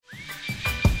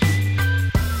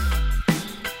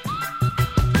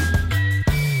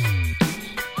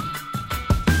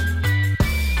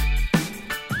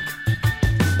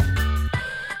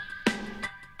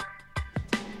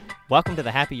Welcome to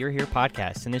the Happy You're Here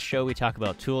podcast. In this show, we talk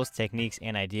about tools, techniques,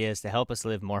 and ideas to help us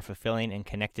live more fulfilling and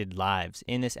connected lives.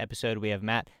 In this episode, we have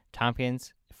Matt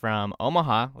Tompkins from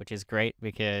Omaha, which is great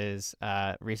because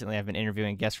recently I've been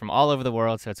interviewing guests from all over the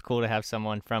world, so it's cool to have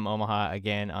someone from Omaha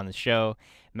again on the show.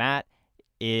 Matt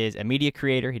is a media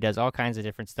creator. He does all kinds of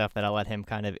different stuff that I'll let him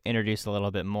kind of introduce a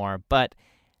little bit more. But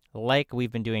like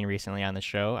we've been doing recently on the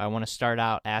show, I want to start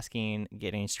out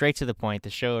getting straight to the point. The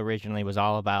show originally was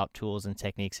all about tools and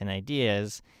techniques and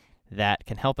ideas that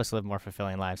can help us live more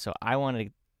fulfilling lives. So I want to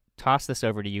toss this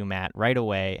over to you, Matt, right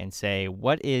away and say,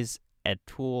 what is a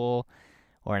tool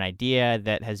or an idea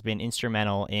that has been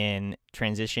instrumental in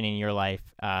transitioning your life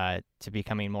to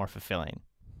becoming more fulfilling?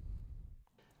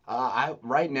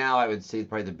 Right now, I would say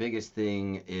probably the biggest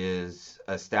thing is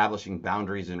establishing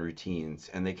boundaries and routines,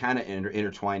 and they kind of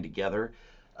intertwine together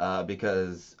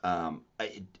because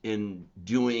in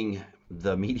doing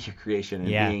the media creation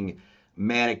and being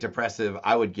manic depressive,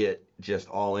 I would get just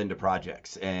all into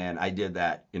projects, and I did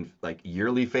that in like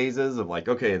yearly phases of like,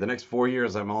 okay, the next 4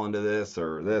 years I'm all into this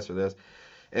or this or this.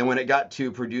 And when it got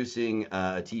to producing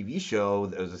a TV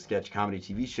show, it was a sketch comedy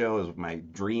TV show. It was my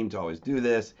dream to always do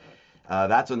this.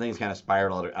 That's when things kind of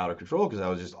spiraled out of control because I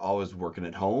was just always working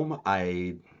at home.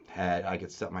 I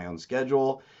could set my own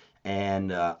schedule,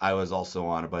 and I was also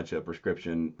on a bunch of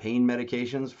prescription pain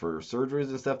medications for surgeries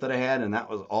and stuff that I had, and that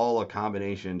was all a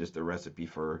combination, just a recipe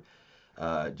for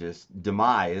just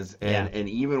demise. And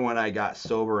even when I got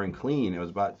sober and clean, it was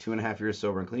about 2.5 years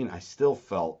sober and clean, I still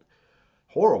felt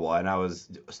horrible, and I was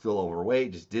still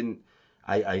overweight. Just didn't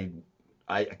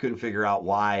I couldn't figure out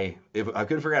why. If I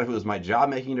couldn't figure out if it was my job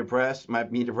making me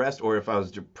depressed, or if I was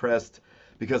depressed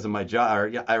because of my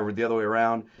job, or the other way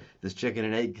around. This chicken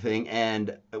and egg thing.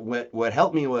 And what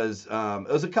helped me was it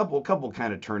was a couple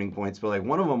kind of turning points, but like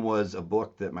one of them was a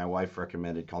book that my wife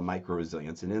recommended called Micro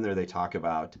Resilience, and in there they talk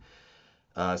about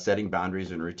setting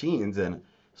boundaries and routines. And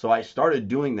so I started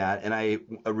doing that, and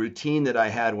a routine that I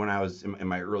had when I was in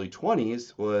my early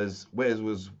 20s was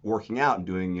working out and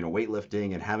doing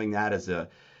weightlifting and having that as a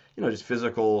just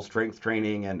physical strength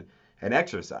training and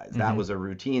exercise. Mm-hmm. That was a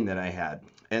routine that I had,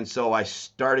 and so I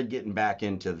started getting back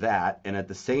into that. And at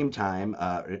the same time,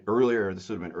 this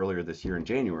would have been earlier this year in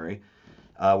January,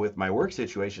 with my work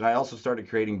situation, I also started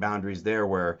creating boundaries there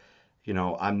where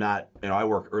I'm not, I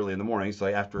work early in the morning, so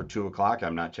after 2 o'clock,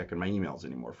 I'm not checking my emails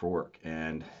anymore for work.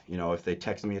 And, if they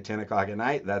text me at 10 o'clock at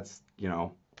night, that's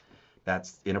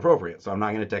inappropriate. So I'm not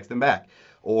going to text them back.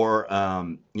 Or,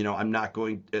 I'm not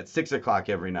going at 6 o'clock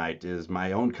every night is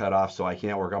my own cutoff, so I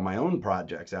can't work on my own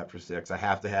projects after 6. I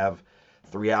have to have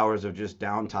 3 hours of just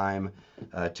downtime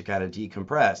to kind of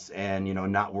decompress and,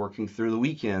 not working through the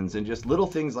weekends and just little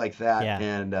things like that.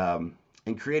 Yeah.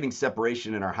 And creating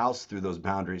separation in our house through those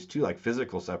boundaries too, like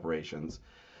physical separations,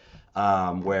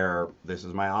 where this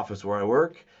is my office where I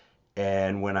work,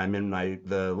 and when I'm in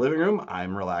the living room,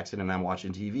 I'm relaxing and I'm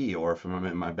watching TV, or if I'm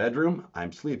in my bedroom,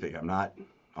 I'm sleeping. I'm not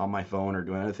on my phone or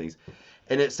doing other things.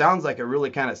 And it sounds like a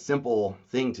really kind of simple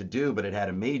thing to do, but it had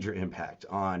a major impact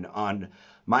on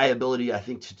my ability, I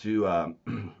think, to do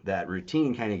that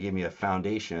routine. Kind of gave me a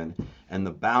foundation, and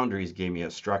the boundaries gave me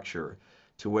a structure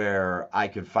to where I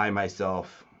could find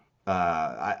myself,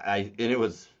 and it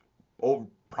was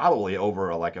probably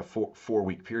over like a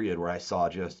four-week period where I saw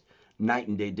just night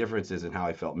and day differences in how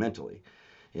I felt mentally,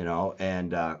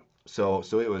 and so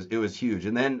it was huge.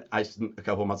 And then a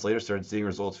couple of months later started seeing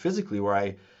results physically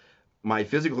where my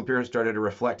physical appearance started to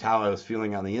reflect how I was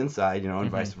feeling on the inside, and mm-hmm.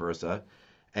 vice versa.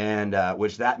 And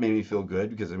which that made me feel good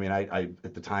because I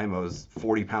at the time I was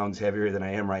 40 pounds heavier than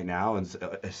I am right now, and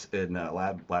in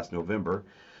last November.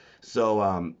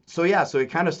 So it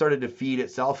kind of started to feed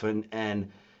itself, and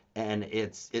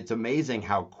it's amazing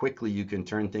how quickly you can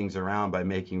turn things around by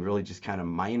making really just kind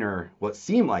of what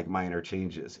seem like minor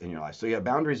changes in your life. So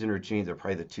boundaries and routines are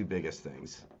probably the two biggest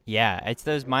things. Yeah, it's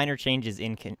those minor changes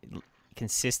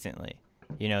consistently.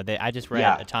 I just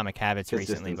read Atomic Habits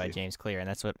recently by James Clear, and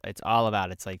that's what it's all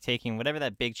about. It's like taking whatever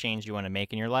that big change you want to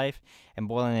make in your life and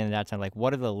boiling it down to like,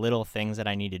 what are the little things that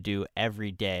I need to do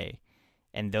every day?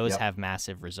 And those have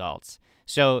massive results.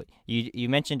 So you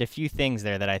mentioned a few things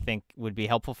there that I think would be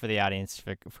helpful for the audience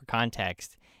for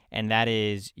context, and that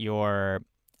is you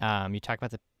talk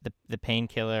about the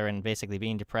painkiller and basically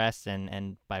being depressed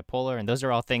and bipolar, and those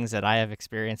are all things that I have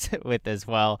experience with as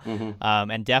well.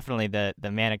 Mm-hmm. And definitely the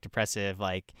manic depressive,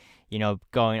 like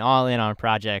going all in on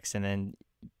projects and then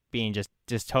being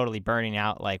just totally burning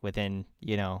out like within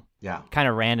kind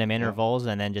of random intervals,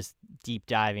 and then just deep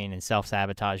diving and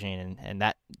self-sabotaging and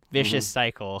that vicious mm-hmm.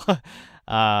 cycle.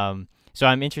 So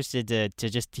I'm interested to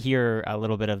just hear a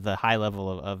little bit of the high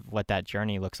level of what that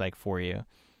journey looks like for you.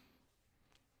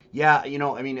 Yeah,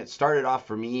 I mean, it started off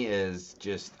for me as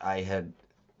just I had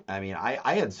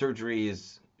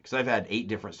surgeries because I've had 8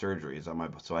 different surgeries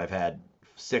on so I've had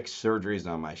 6 surgeries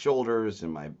on my shoulders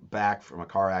and my back from a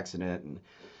car accident and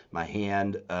my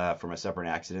hand from a separate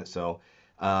accident. So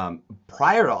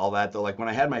prior to all that, though, like when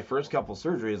I had my first couple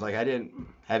surgeries, like I didn't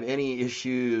have any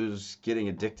issues getting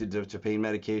addicted to pain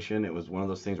medication. It was one of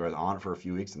those things where I was on it for a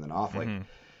few weeks and then off, like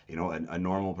Mm-hmm. a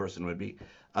normal person would be.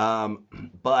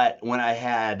 But when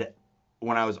I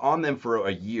was on them for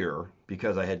a year,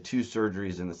 because I had 2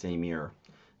 surgeries in the same year,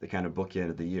 that kind of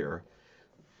bookended the year.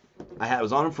 I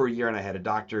was on them for a year, and I had a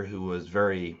doctor who was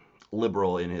very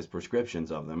liberal in his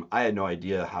prescriptions of them. I had no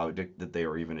idea that they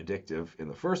were even addictive in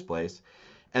the first place.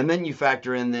 And then you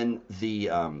factor in then the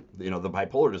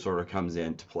bipolar disorder comes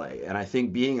into play, and I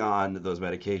think being on those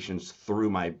medications threw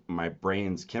my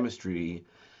brain's chemistry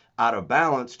out of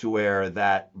balance to where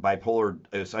that bipolar,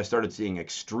 I started seeing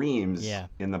extremes Yeah.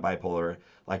 in the bipolar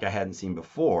like I hadn't seen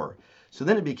before. So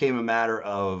then it became a matter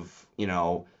of,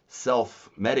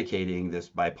 self-medicating this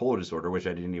bipolar disorder, which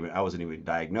I wasn't even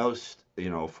diagnosed,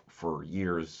 for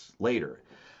years later.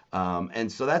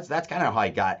 And so that's kind of how I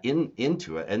got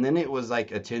into it. And then it was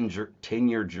like a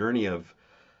 10-year journey of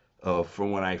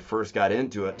from when I first got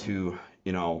into it to,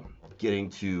 getting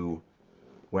to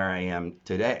where I am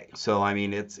today. So I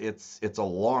mean, it's a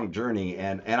long journey,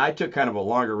 and I took kind of a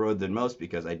longer road than most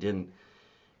because I didn't,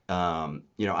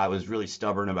 I was really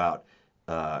stubborn about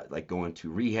like going to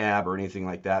rehab or anything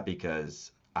like that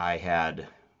because I had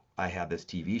this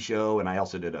TV show, and I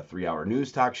also did a 3-hour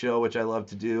news talk show, which I love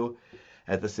to do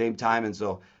at the same time. And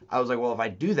so I was like, well, if I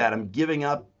do that, I'm giving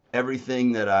up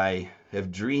everything that I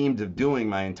have dreamed of doing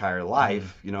my entire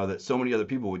life, that so many other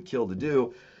people would kill to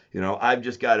do. I've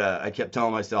just got to, I kept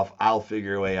telling myself, I'll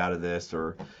figure a way out of this,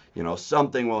 or,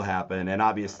 something will happen. And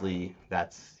obviously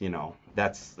that's, they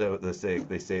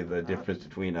say the difference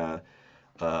between a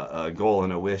goal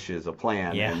and a wish is a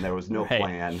plan. Yeah. And there was no Right.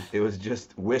 plan. It was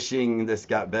just wishing this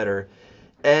got better.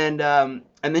 And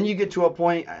then you get to a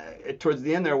point towards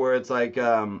the end there where it's like,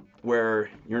 where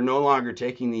you're no longer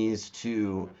taking these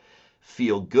to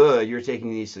feel good. You're taking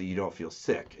these so you don't feel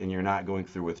sick, and you're not going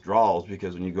through withdrawals,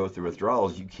 because when you go through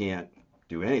withdrawals, you can't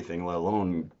do anything, let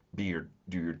alone do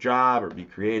your job or be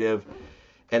creative.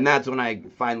 And that's when I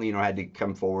finally, had to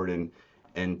come forward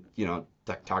and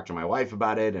talk to my wife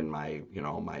about it, and my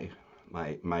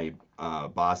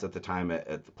boss at the time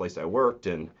at the place I worked,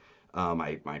 and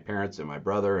my parents and my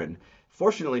brother. And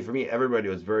fortunately for me, everybody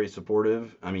was very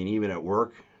supportive. I mean, even at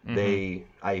work,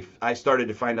 I started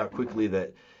to find out quickly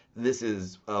that this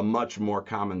is a much more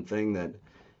common thing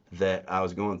that I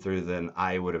was going through than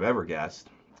I would have ever guessed.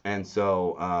 And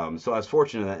so I was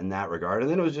fortunate in that regard. And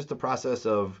then it was just a process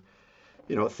of,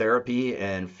 therapy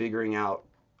and figuring out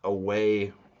a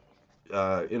way,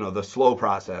 the slow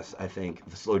process, I think,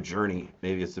 the slow journey,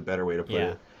 maybe it's a better way to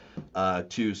put it,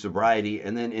 to sobriety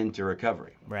and then into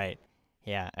recovery. Right.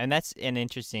 Yeah. And that's an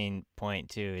interesting point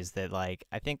too, is that like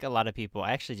I think a lot of people,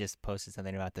 I actually just posted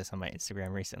something about this on my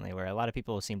Instagram recently, where a lot of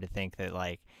people seem to think that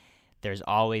like there's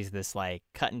always this like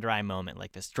cut and dry moment,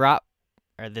 like this drop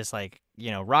or this like,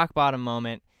 rock bottom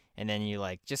moment, and then you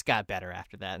like just got better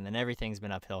after that, and then everything's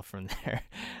been uphill from there.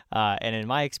 And in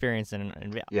my experience,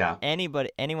 and Yeah.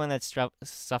 anyone that's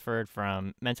suffered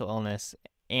from mental illness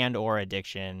and or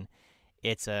addiction,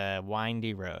 it's a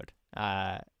windy road.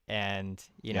 And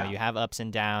you have ups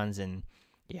and downs, and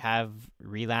you have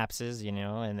relapses,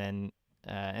 and then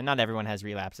and not everyone has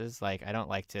relapses. Like, I don't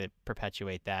like to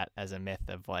perpetuate that as a myth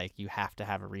of like you have to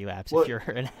have a relapse if you're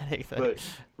an addict. But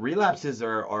relapses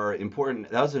are important.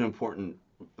 That was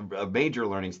a major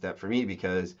learning step for me,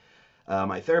 because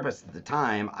my therapist at the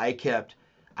time,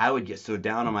 I would get so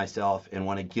down on myself and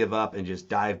want to give up and just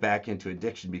dive back into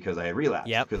addiction because I had relapsed.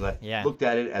 Yep. Because I looked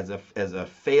at it as a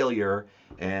failure,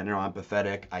 and I'm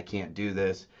pathetic. I can't do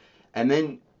this. And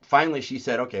then finally she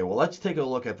said, okay, well, let's take a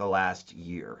look at the last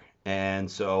year. And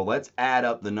so let's add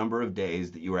up the number of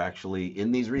days that you were actually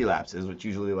in these relapses, which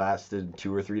usually lasted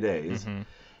 2 or 3 days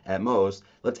at most.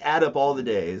 Let's add up all the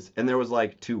days, and there was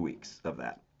like 2 weeks of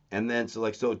that. And then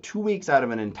so 2 weeks out of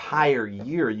an entire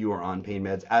year you were on pain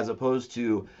meds, as opposed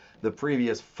to the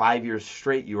previous 5 years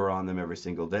straight you were on them every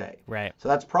single day. Right. So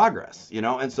that's progress,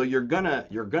 And so you're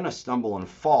gonna stumble and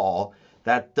fall.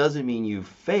 That doesn't mean you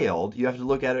failed. You have to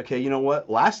look at it, okay, you know what?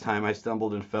 Last time I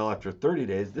stumbled and fell after 30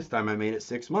 days. This time I made it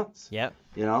 6 months. Yep.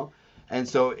 And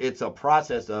so it's a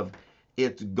process of,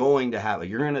 it's going to happen.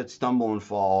 You're going to stumble and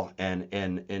fall, and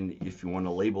if you want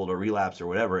to label it a relapse or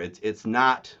whatever, it's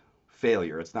not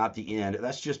failure. It's not the end.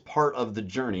 That's just part of the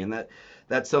journey, and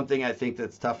that's something I think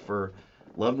that's tough for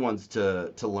loved ones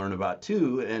to learn about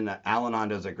too. And Al-Anon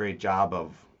does a great job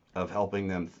of helping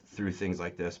them through things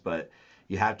like this. But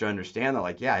you have to understand that,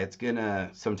 like, yeah, it's gonna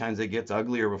sometimes it gets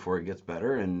uglier before it gets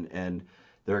better, and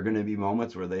there are going to be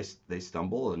moments where they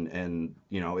stumble, and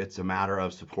it's a matter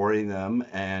of supporting them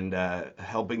and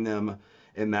helping them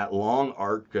in that long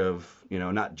arc of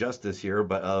not just this year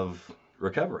but of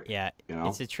recovery. Yeah,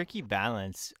 it's a tricky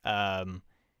balance.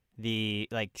 The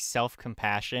like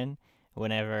self-compassion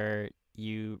whenever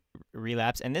you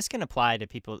relapse, and this can apply to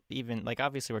people, even like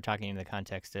obviously we're talking in the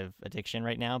context of addiction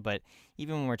right now, but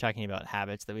even when we're talking about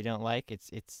habits that we don't like,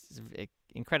 it's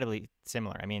incredibly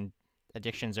similar. I mean,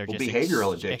 addictions are just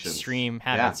behavioral addictions, extreme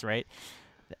habits, right?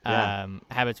 Yeah.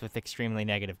 Habits with extremely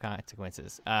negative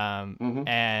consequences. Mm-hmm.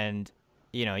 And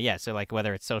so like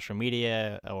whether it's social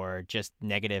media or just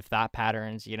negative thought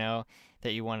patterns,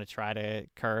 that you want to try to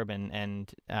curb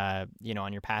and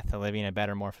on your path to living a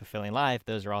better, more fulfilling life,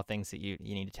 those are all things that you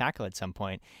need to tackle at some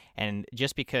point. And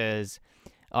just because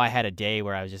I had a day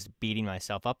where I was just beating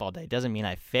myself up all day doesn't mean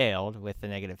I failed with the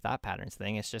negative thought patterns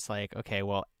thing. It's just like, okay,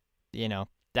 well,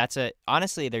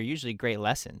 honestly, they're usually great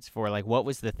lessons for like, what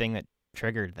was the thing that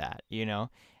triggered that,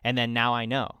 and then now I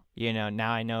know,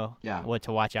 what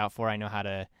to watch out for. I know how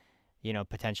to,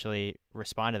 potentially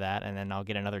respond to that, and then I'll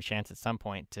get another chance at some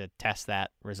point to test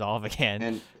that resolve again.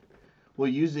 And well,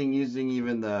 using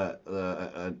even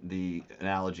the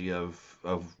analogy of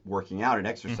working out and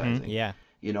exercising. Mm-hmm,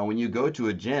 yeah. When you go to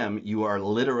a gym, you are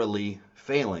literally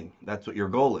failing. That's what your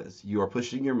goal is. You are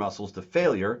pushing your muscles to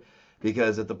failure,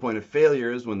 because at the point of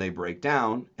failure is when they break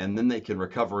down, and then they can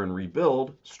recover and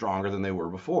rebuild stronger than they were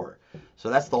before. So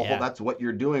that's the whole, that's what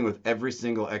you're doing with every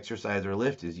single exercise or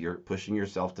lift, is you're pushing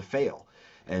yourself to fail.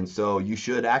 And so you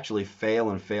should actually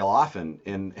fail and fail often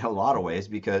in a lot of ways,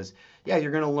 because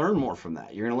you're going to learn more from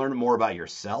that. You're going to learn more about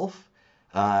yourself.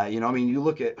 If you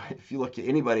look at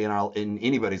anybody in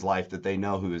anybody's life that they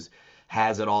know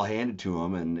has it all handed to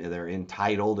them, and they're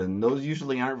entitled, and those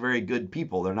usually aren't very good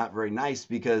people. They're not very nice,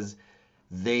 because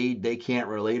they can't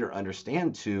relate or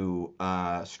understand to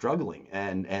struggling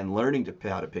and learning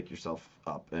how to pick yourself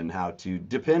up and how to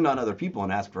depend on other people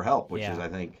and ask for help, which is, I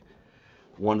think,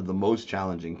 one of the most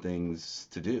challenging things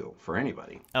to do for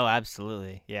anybody. Oh,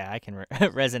 absolutely. Yeah, I can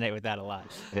resonate with that a lot.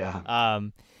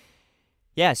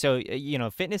 Yeah. So,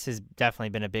 fitness has definitely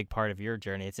been a big part of your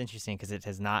journey. It's interesting because it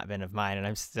has not been of mine, and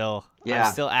I'm still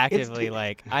actively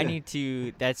like, I need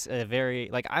to, that's a very,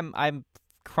 like, I'm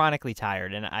chronically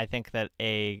tired, and I think that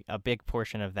a big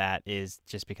portion of that is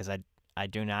just because I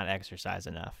do not exercise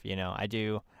enough.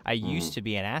 I used to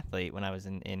be an athlete when I was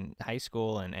in high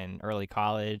school and early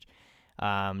college.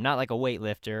 Not like a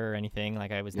weightlifter or anything.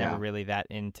 Like, I was never really that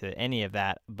into any of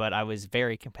that, but I was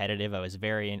very competitive. I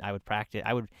would practice.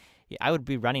 I would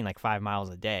be running like 5 miles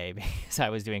a day because I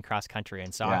was doing cross country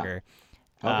and soccer.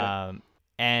 Yeah. Okay.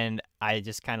 And I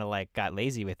just kind of like got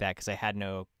lazy with that because I had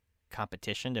no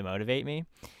competition to motivate me.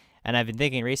 And I've been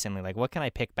thinking recently, like, what can I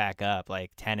pick back up,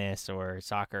 like tennis or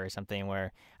soccer or something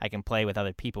where I can play with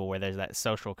other people, where there's that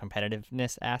social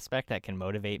competitiveness aspect that can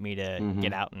motivate me to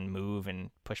get out and move and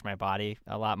push my body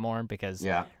a lot more. Because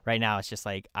right now it's just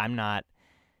like I'm not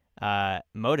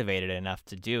motivated enough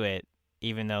to do it,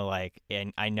 even though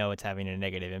and I know it's having a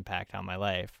negative impact on my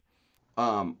life.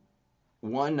 One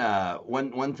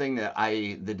thing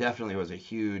that definitely was a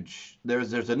huge,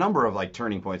 there's a number of like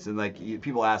turning points, and like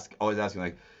people always asking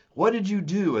like, what did you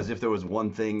do, as if there was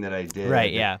one thing that I did.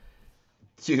 Right. Yeah.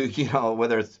 To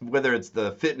whether it's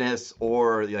the fitness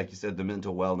or, like you said, the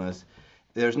mental wellness,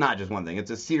 there's not just one thing.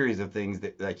 It's a series of things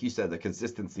that, like you said, the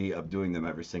consistency of doing them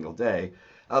every single day.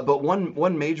 But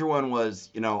one major one was,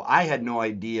 I had no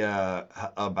idea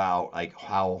about like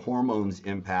how hormones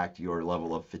impact your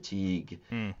level of fatigue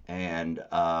and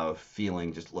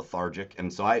feeling just lethargic.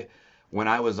 And so when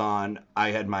I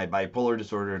had my bipolar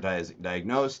disorder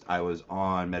diagnosed. I was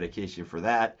on medication for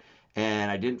that. And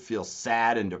I didn't feel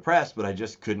sad and depressed, but I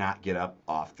just could not get up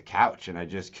off the couch, and I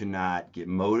just could not get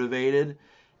motivated.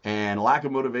 And lack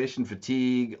of motivation,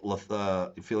 fatigue,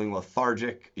 feeling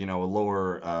lethargic, a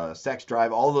lower sex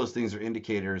drive, all those things are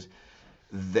indicators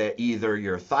that either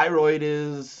your thyroid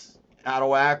is out of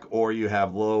whack, or you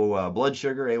have low blood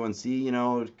sugar,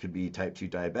 A1C, it could be type 2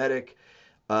 diabetic,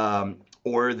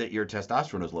 or that your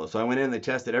testosterone is low. So I went in and they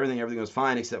tested everything was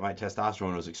fine, except my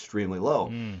testosterone was extremely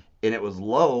low. And it was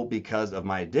low because of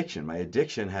my addiction. My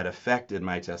addiction had affected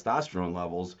my testosterone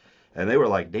levels, and they were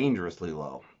like dangerously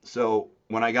low. So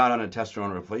when I got on a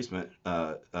testosterone replacement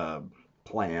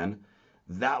plan,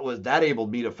 that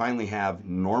enabled me to finally have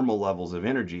normal levels of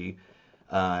energy.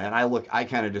 And I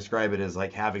kind of describe it as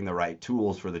like having the right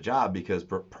tools for the job, because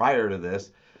prior to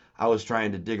this, I was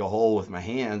trying to dig a hole with my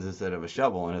hands instead of a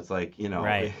shovel, and it's like,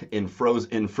 Right. in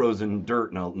frozen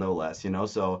dirt, no less,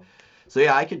 so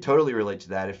yeah, I could totally relate to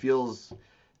that. It feels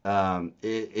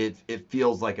it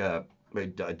feels like a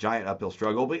giant uphill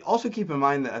struggle, but also keep in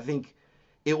mind that I think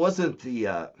it wasn't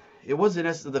it wasn't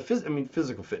I mean,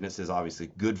 physical fitness is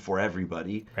obviously good for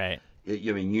everybody. Right.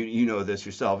 I mean, you know this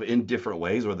yourself in different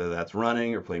ways, whether that's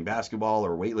running or playing basketball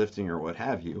or weightlifting or what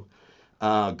have you.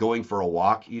 Going for a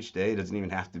walk each day doesn't even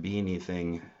have to be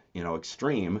anything,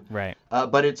 extreme. Right.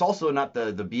 But it's also not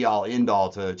the be all end all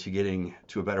to getting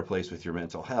to a better place with your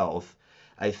mental health.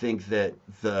 I think that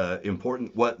the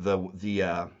important what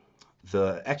the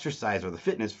exercise or the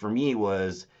fitness for me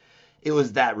was, it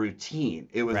was that routine.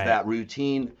 It was Right. that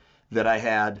routine that I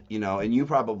had, and you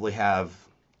probably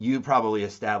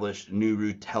established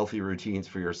new healthy routines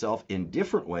for yourself in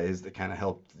different ways that kind of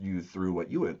helped you through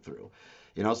what you went through.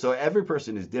 So every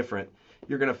person is different.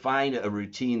 You're going to find a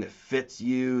routine that fits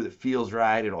you, that feels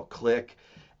right, it'll click.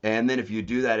 And then if you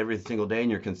do that every single day and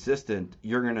you're consistent,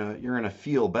 you're gonna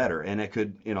feel better. And it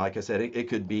could, like I said, it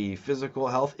could be physical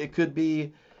health. It could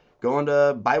be going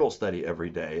to Bible study every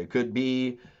day. It could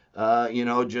be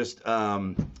just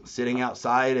sitting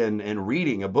outside and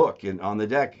reading a book on the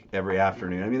deck every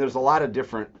afternoon. I mean, there's a lot of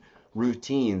different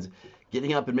routines.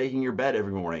 Getting up and making your bed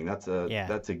every morning. That's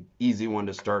a easy one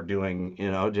to start doing,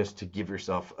 just to give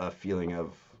yourself a feeling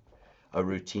of a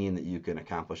routine that you can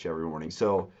accomplish every morning.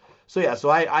 So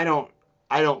I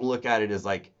don't look at it as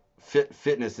like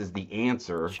fitness is the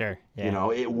answer. Sure.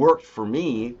 Yeah. It worked for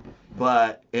me,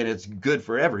 and it's good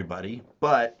for everybody,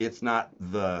 but it's not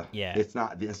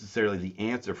necessarily the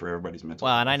answer for everybody's mental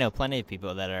Well, health. and I know plenty of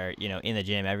people that are, in the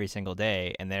gym every single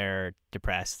day and they're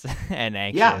depressed and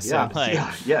anxious. Yeah,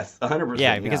 And yes, 100%.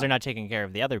 Yeah, because they're not taking care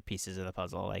of the other pieces of the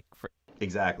puzzle.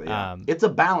 Exactly. Yeah. It's a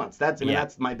balance.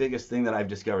 That's my biggest thing that I've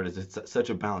discovered is it's such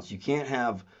a balance. You can't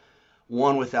have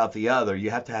one without the other.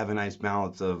 You have to have a nice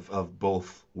balance of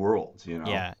both worlds,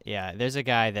 Yeah. There's a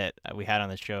guy that we had on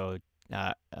the show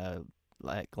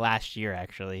like last year,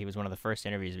 actually. He was one of the first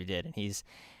interviews we did, and he's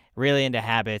really into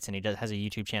habits, and he has a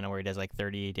YouTube channel where he does like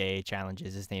 30-day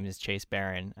challenges. His name is Chase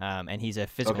Barron, and he's a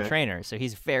physical trainer, so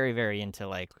he's very, very into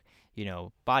like,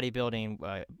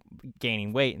 bodybuilding,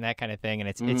 gaining weight and that kind of thing. And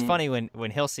it's funny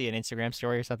when he'll see an Instagram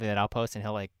story or something that I'll post, and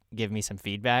he'll like give me some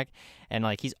feedback, and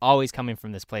like he's always coming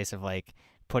from this place of like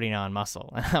putting on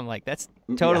muscle. And I'm like, that's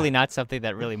totally not something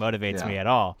that really motivates me at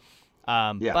all.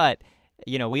 But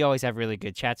we always have really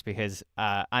good chats because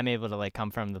I'm able to like come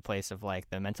from the place of like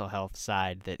the mental health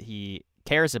side that he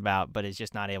cares about, but is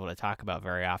just not able to talk about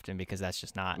very often because that's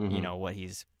just not, what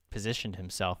he's positioned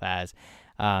himself as.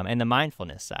 And the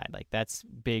mindfulness side, like that's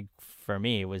big for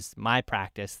me. Was my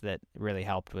practice that really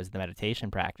helped was the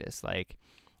meditation practice. Like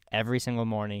every single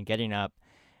morning, getting up,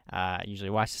 usually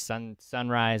watch the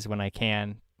sunrise when I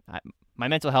can. My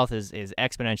mental health is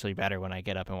exponentially better when I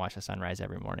get up and watch the sunrise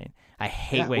every morning. I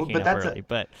hate waking up early,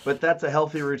 but that's a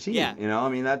healthy routine. Yeah. I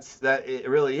mean, it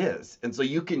really is. And so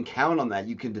you can count on that.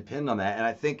 You can depend on that. And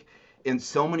I think in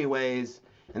so many ways,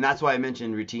 and that's why I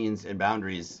mentioned routines and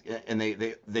boundaries, and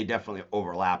they definitely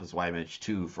overlap. That's why I mentioned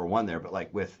 2 for 1 there. But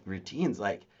like with routines,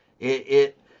 like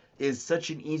it is such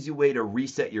an easy way to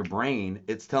reset your brain.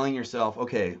 It's telling yourself,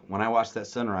 okay, when I watch that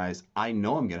sunrise, I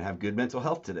know I'm going to have good mental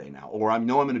health today now, or I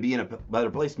know I'm going to be in a better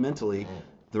place mentally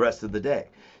the rest of the day.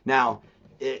 Now,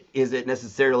 is it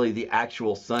necessarily the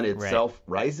actual sun itself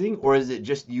rising, or is it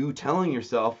just you telling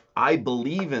yourself, I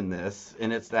believe in this,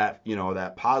 and it's that,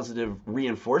 that positive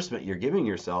reinforcement you're giving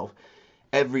yourself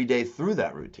every day through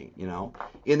that routine,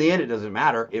 In the end, it doesn't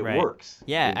matter. It works.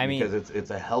 Yeah, I mean, because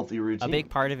it's a healthy routine. A big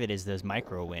part of it is those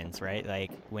micro wins, right?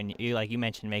 Like when you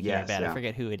mentioned making your bed. I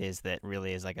forget who it is that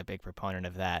really is like a big proponent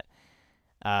of that.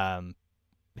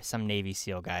 Some Navy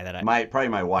SEAL guy that probably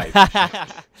my wife.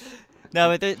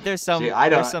 No, but there's some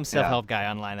self-help guy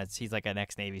online he's like an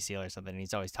ex-Navy SEAL or something, and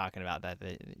he's always talking about that.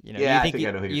 You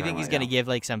think he's gonna give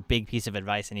like some big piece of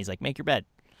advice, and he's like, make your bed.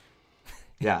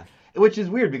 Yeah. Which is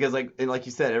weird because like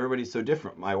you said, everybody's so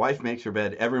different. My wife makes her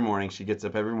bed every morning. She gets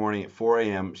up every morning at 4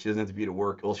 a.m. She doesn't have to be to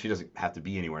work. Well, she doesn't have to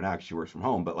be anywhere now because she works from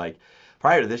home. But like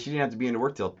prior to this, she didn't have to be into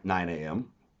work till 9 a.m.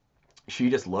 She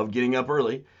just loved getting up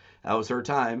early. That was her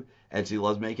time. And she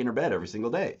loves making her bed every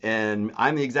single day. And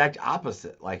I'm the exact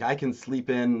opposite. Like I can sleep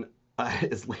in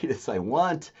as late as I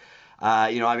want.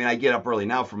 I get up early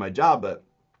now for my job, but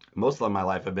most of my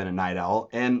life I've been a night owl.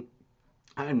 And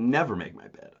I never make my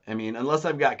bed. I mean, unless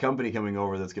I've got company coming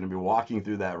over that's going to be walking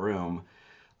through that room,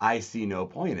 I see no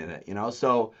point in it,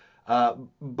 So,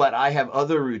 but I have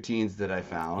other routines that I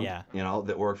found,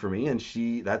 that work for me, and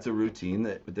that's a routine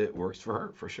that works for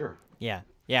her for sure. Yeah,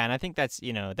 and I think that's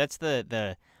that's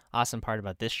the awesome part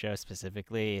about this show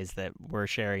specifically is that we're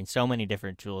sharing so many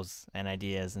different tools and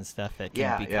ideas and stuff that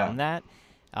can become that.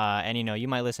 And you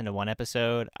might listen to one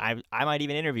episode. I might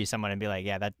even interview someone and be like,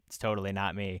 yeah, that's totally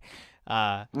not me.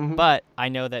 But I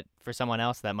know that for someone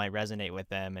else that might resonate with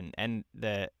them. And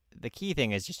the key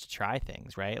thing is just to try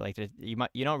things, right? Like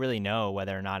you don't really know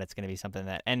whether or not it's going to be something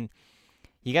that, and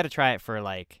you got to try it for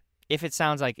like, if it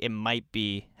sounds like it might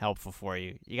be helpful for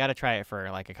you, you got to try it for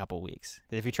like a couple weeks.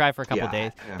 If you try it for a couple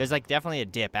days, there's like definitely a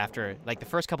dip after like the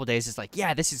first couple days. It's like,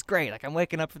 yeah, this is great. Like I'm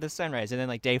waking up for the sunrise. And then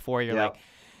like day 4, you're like,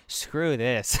 screw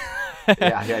this.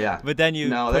 But then you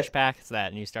push past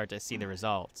that and you start to see the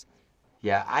results.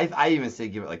 Yeah, I even say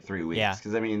give it like 3 weeks.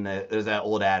 Because, I mean, there's that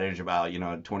old adage about,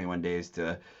 21 days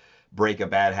to break a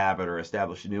bad habit or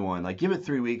establish a new one. Like, give it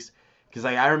 3 weeks. Because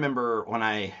I remember when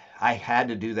I had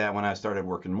to do that when I started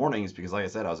working mornings because, like I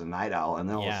said, I was a night owl. And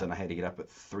then all of a sudden I had to get up at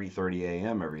 3:30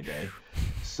 a.m. every day.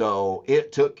 So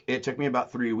it took me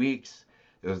about 3 weeks.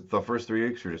 It was the first 3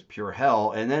 weeks were just pure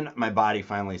hell. And then my body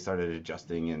finally started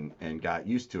adjusting and got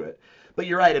used to it. But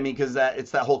you're right. I mean, because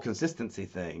it's that whole consistency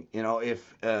thing,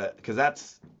 because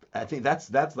I think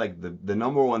that's like the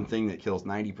number one thing that kills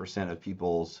 90% of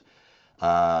people's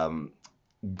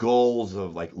goals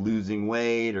of like losing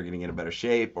weight or getting in a better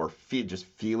shape or just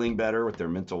feeling better with their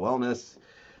mental wellness,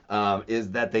 is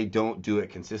that they don't do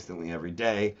it consistently every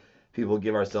day. People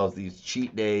give ourselves these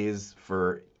cheat days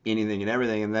for anything and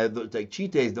everything, and like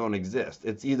cheat days don't exist.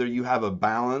 It's either you have a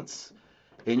balance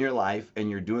in your life and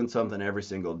you're doing something every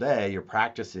single day, you're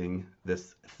practicing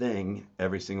this thing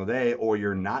every single day, or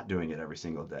you're not doing it every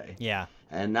single day. Yeah.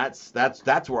 And that's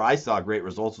where I saw great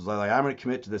results. Was like, I'm going to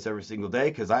commit to this every single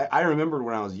day, because I remembered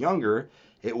when I was younger,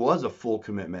 it was a full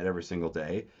commitment every single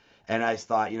day. And I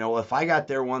thought, well, if I got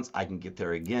there once, I can get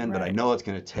there again. Right. But I know it's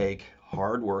going to take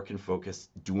hard work and focus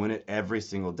doing it every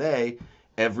single day,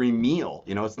 every meal.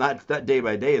 It's not that day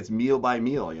by day, it's meal by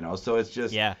meal, so it's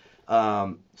just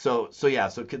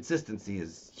so consistency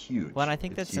is huge. Well, and I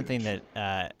think that's something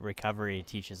that recovery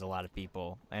teaches a lot of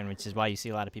people, and which is why you see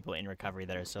a lot of people in recovery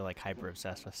that are so like hyper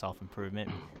obsessed with self-improvement.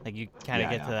 Like you kind of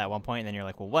get to that one point and then you're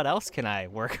like, well, what else can I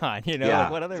work on?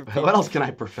 Like what else can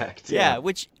I perfect? Yeah,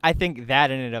 which I think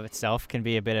that in and of itself can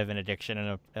be a bit of an addiction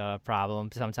and a problem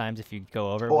sometimes if you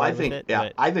go overboard with it. Yeah,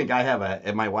 I think I have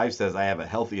and my wife says I have a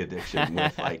healthy addiction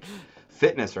with like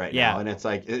fitness right now, and it's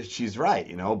like she's right,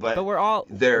 but we all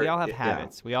have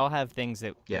habits. We all have things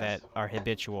that are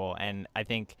habitual, and I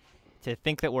think to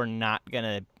think that we're not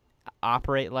gonna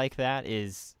operate like that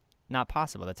is not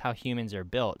possible. That's how humans are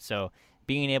built. So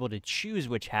being able to choose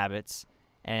which habits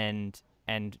and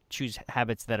choose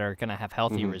habits that are gonna have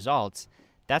healthy results,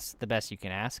 that's the best you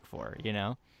can ask for,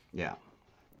 Yeah,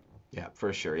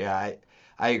 for sure. Yeah,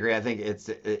 I agree. I think it's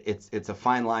a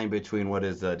fine line between what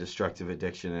is a destructive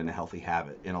addiction and a healthy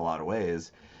habit in a lot of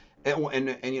ways,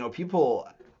 and people,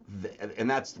 and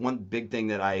that's one big thing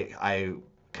that I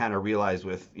kind of realized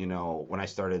with when I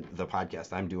started the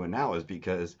podcast I'm doing now, is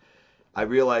because I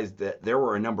realized that there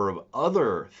were a number of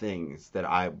other things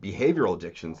behavioral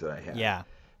addictions that I had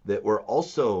that were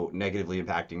also negatively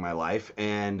impacting my life,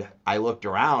 and I looked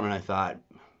around and I thought,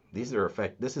 this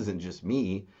isn't just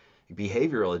me.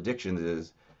 Behavioral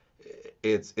addictions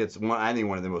it's one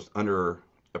of the most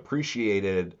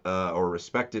underappreciated or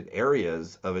respected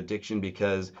areas of addiction,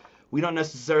 because we don't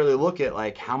necessarily look at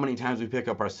like how many times we pick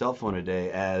up our cell phone a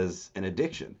day as an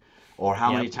addiction, or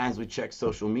how many times we check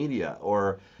social media,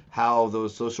 or how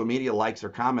those social media likes or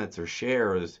comments or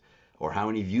shares, or how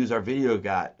many views our video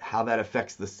got, how that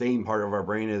affects the same part of our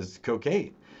brain as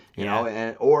cocaine,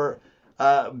 or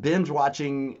binge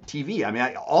watching TV. I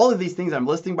mean, all of these things I'm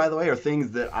listing, by the way, are things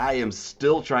that I am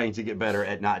still trying to get better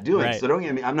at not doing. Right. So don't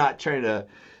get me. I'm not trying to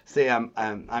say I'm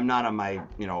not on my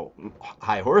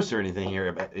high horse or anything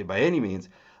here by any means.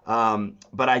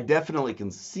 But I definitely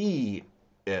can see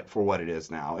it for what it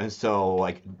is now. And so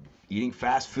like eating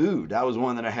fast food, that was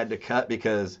one that I had to cut,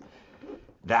 because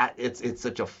that it's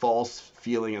such a false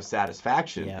feeling of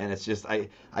satisfaction. And it's just I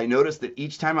noticed that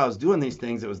each time I was doing these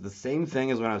things, it was the same thing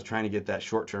as when I was trying to get that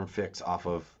short-term fix off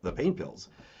of the pain pills.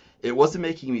 It wasn't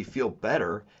making me feel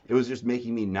better, it was just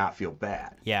making me not feel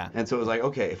bad. And so it was like,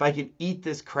 okay, if I can eat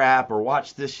this crap or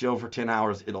watch this show for 10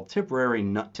 hours, it'll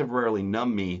temporarily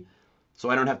numb me, so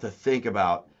I don't have to think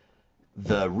about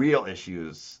the real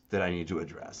issues that I need to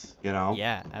address,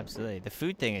 Yeah, absolutely. The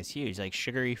food thing is huge. Like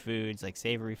sugary foods, like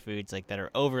savory foods, like that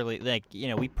are overly, like,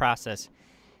 we process.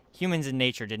 Humans in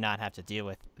nature did not have to deal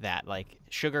with that. Like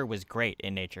sugar was great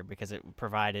in nature because it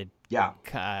provided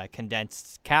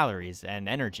condensed calories and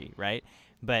energy, right?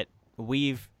 But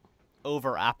we've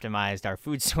over optimized our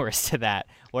food source to that,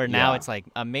 where now it's like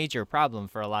a major problem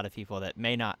for a lot of people that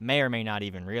may or may not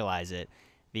even realize it.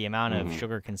 The amount of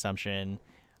sugar consumption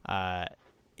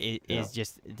is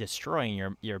just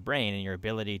destroying your brain and your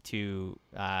ability to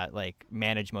like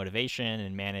manage motivation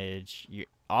and manage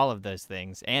all of those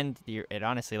things, and it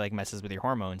honestly like messes with your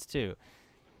hormones too.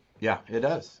 Yeah, it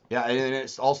does. Yeah, and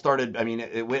it's all started. I mean,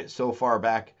 it went so far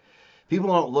back. People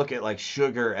don't look at like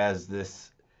sugar as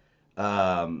this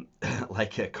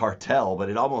like a cartel, but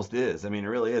it almost is. I mean, it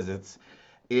really is.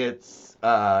 It's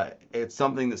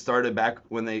something that started back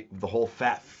when the whole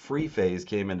fat-free phase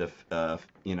came into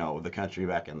the country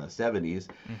back in the 70s,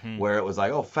 where it was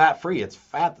like, oh, fat-free, it's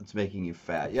fat that's making you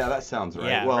fat. Yeah, that sounds right.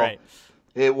 Yeah, well, right.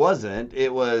 It wasn't.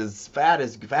 It was fat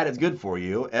is good for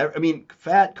you. I mean,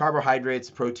 fat, carbohydrates,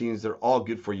 proteins, they're all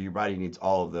good for you. Your body needs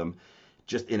all of them,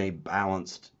 just in a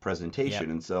balanced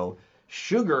presentation. And so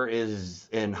sugar is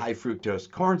in high fructose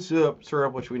corn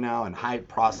syrup, which we know, and high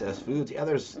processed foods. Yeah,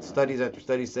 there's studies after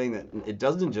studies saying that it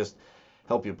doesn't just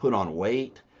help you put on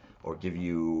weight or give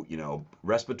you,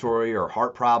 respiratory or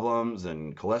heart problems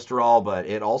and cholesterol, but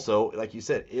it also, like you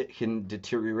said, it can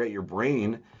deteriorate your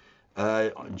brain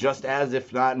just as,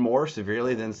 if not more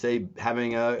severely than, say,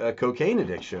 having a cocaine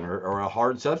addiction or a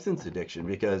hard substance addiction,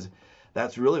 because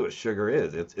that's really what sugar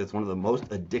is. It's one of the most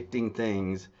addicting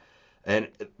things. And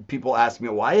people ask me,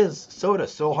 why is soda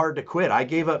so hard to quit? I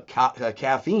gave up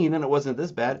caffeine and it wasn't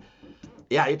this bad.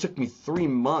 Yeah, it took me 3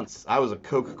 months. I was a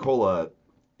Coca-Cola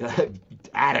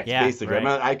addict, basically. Right.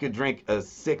 I mean, I could drink a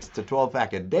 6 to 12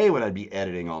 pack a day when I'd be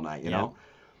editing all night, you know?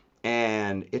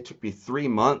 And it took me 3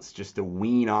 months just to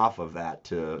wean off of that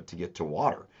to get to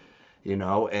water,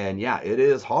 and it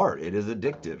is hard. It is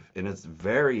addictive, and it's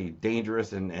very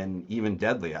dangerous and even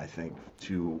deadly, I think,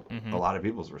 to a lot of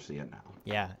people, as we're seeing now.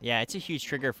 Yeah, it's a huge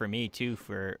trigger for me too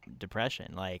for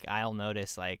depression. Like I'll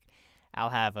notice, like I'll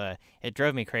have it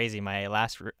drove me crazy. My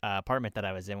last apartment that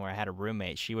I was in, where I had a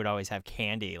roommate, she would always have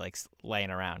candy like laying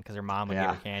around because her mom would give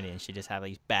her candy, and she'd just have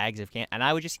these bags of candy, and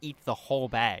I would just eat the whole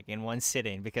bag in one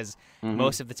sitting because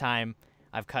most of the time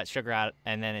I've cut sugar out,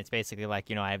 and then it's basically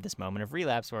like, I have this moment of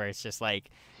relapse where it's just like,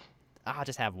 I'll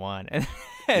just have one, and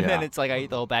then it's like I eat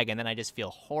the whole bag, and then I just feel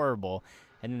horrible,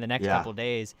 and then the next couple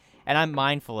days, and I'm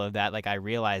mindful of that. Like I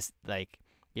realize, like,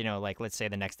 like let's say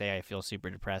the next day I feel super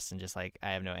depressed and just like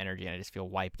I have no energy and I just feel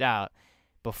wiped out.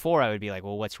 Before I would be like,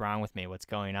 well, what's wrong with me? What's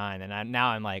going on? And now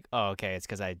I'm like, oh, okay, it's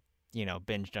because I,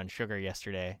 binged on sugar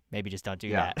yesterday. Maybe just don't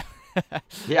do that.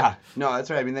 Yeah, no, that's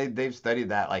right. I mean, they've studied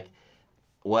that, like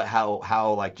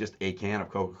how like just a can of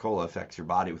Coca-Cola affects your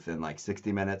body within like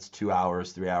 60 minutes, 2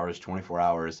 hours, 3 hours, 24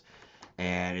 hours.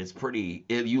 And it's pretty,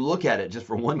 if you look at it just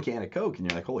for one can of Coke and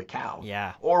you're like, holy cow.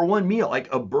 Yeah. Or one meal,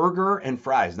 like a burger and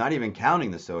fries, not even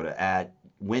counting the soda, at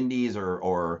Wendy's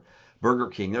or Burger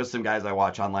King. There's some guys I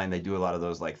watch online, they do a lot of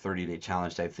those like 30-day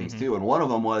challenge type things too. And one of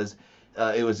them was,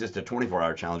 it was just a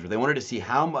 24-hour challenge, but they wanted to see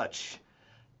how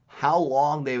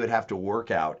long they would have to work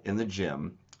out in the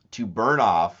gym to burn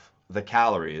off the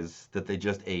calories that they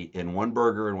just ate in one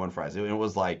burger and one fries. It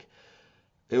was like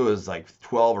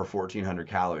 12 or 1,400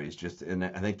 calories just in.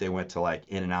 I think they went to like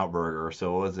In-N-Out Burger,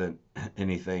 so it wasn't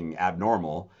anything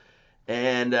abnormal.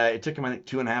 And it took them, I think,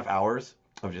 2.5 hours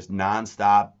of just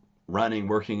nonstop running,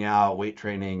 working out, weight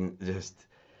training, just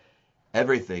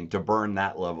everything to burn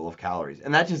that level of calories.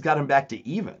 And that just got them back to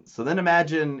even. So then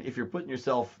imagine if you're putting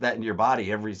yourself that into your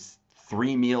body every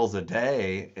 3 meals a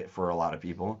day, for a lot of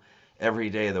people, every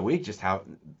day of the week, just how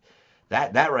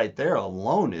that right there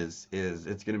alone is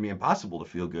it's going to be impossible to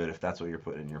feel good if that's what you're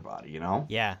putting in your body,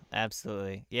 Yeah,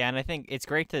 absolutely. Yeah, and I think it's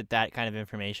great that kind of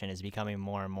information is becoming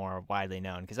more and more widely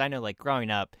known, because I know, like,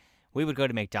 growing up, we would go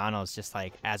to McDonald's just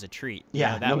like as a treat.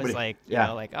 That was like,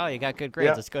 like, oh, you got good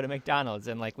grades, let's go to McDonald's,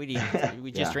 and like we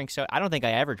just drink soda. I don't think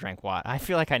I ever drank water. I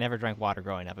feel like I never drank water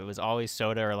growing up. It was always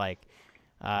soda or like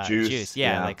juice.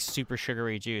 Yeah, like super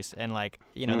sugary juice, and like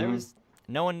there was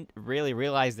no one really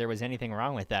realized there was anything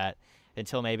wrong with that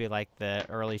until maybe like the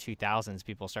early 2000s.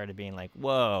 People started being like,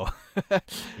 whoa.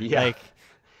 Yeah.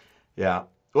 Yeah.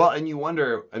 Well, and you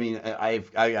wonder, I mean, I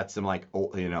got some like,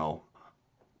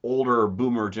 older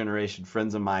boomer generation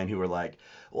friends of mine who were like,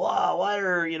 wow, why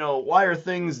are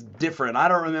things different? I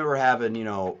don't remember having,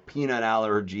 peanut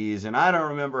allergies, and I don't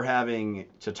remember having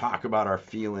to talk about our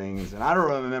feelings, and I don't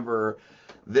remember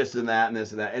this and that and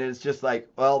this and that. And it's just like,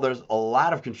 well, there's a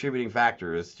lot of contributing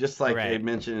factors, just like I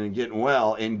mentioned in getting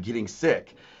well and getting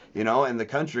sick. In the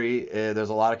country, there's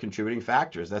a lot of contributing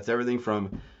factors. That's everything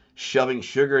from shoving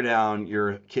sugar down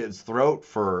your kid's throat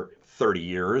for 30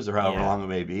 years or however long it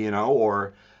may be,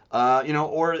 or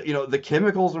the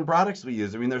chemicals and products we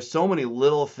use. I mean, there's so many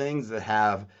little things that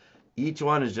have Each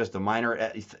one is just a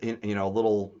minor,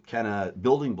 little kind of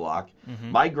building block.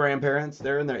 Mm-hmm. My grandparents,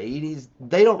 they're in their 80s.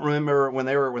 They don't remember when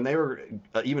they were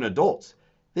even adults.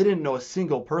 They didn't know a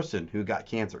single person who got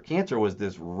cancer. Cancer was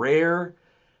this rare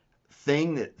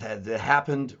thing that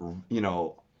happened,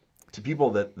 to people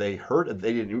that they heard.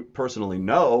 They didn't personally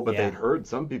know, but they'd heard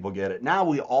some people get it. Now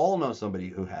we all know somebody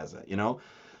who has it.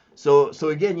 So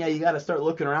again, yeah, you got to start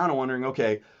looking around and wondering,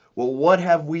 okay, well, what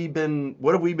have we been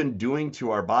doing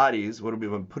to our bodies? What have we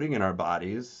been putting in our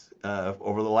bodies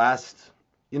over the last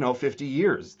 50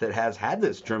 years that has had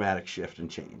this dramatic shift and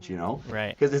change?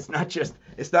 Right. Because it's not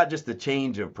just the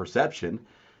change of perception.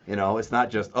 It's not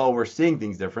just, oh, we're seeing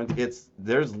things different.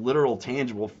 There's literal,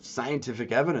 tangible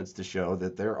scientific evidence to show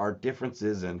that there are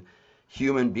differences in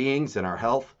human beings and our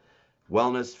health,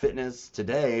 wellness, fitness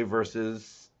today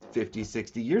versus 50,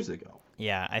 60 years ago.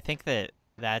 Yeah, I think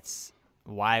that's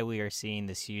why we are seeing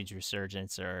this huge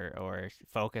resurgence or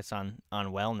focus on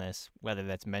wellness, whether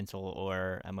that's mental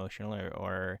or emotional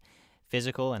or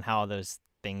physical, and how those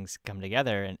things come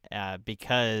together. And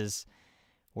because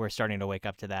we're starting to wake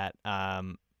up to that.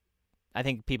 I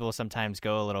think people sometimes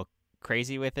go a little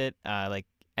crazy with it, and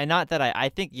not that I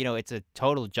think it's a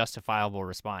total justifiable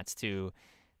response to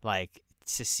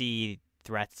see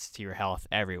threats to your health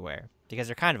everywhere, because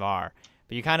there kind of are,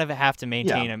 but you kind of have to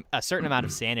maintain a certain amount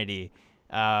of sanity,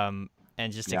 and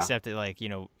just accept that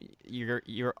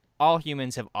you're all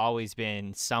humans have always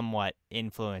been somewhat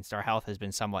influenced. Our health has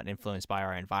been somewhat influenced by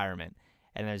our environment,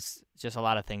 and there's just a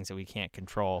lot of things that we can't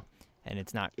control, and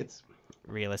it's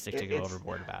realistic to go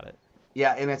overboard about it.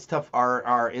 Yeah, and it's tough.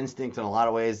 Our instinct in a lot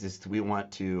of ways is we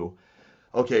want to,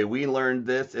 okay, we learned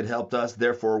this, it helped us,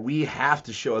 therefore we have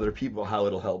to show other people how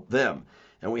it'll help them.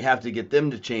 And we have to get them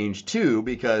to change too,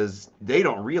 because they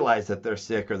don't realize that they're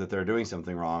sick or that they're doing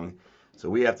something wrong. So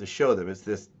we have to show them. It's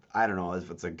this, I don't know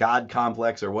if it's a God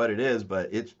complex or what it is, but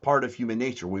it's part of human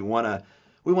nature. We want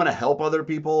to help other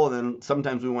people, and then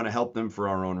sometimes we want to help them for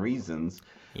our own reasons,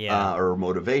 or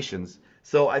motivations.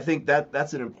 So I think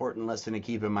that's an important lesson to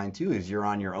keep in mind too, is you're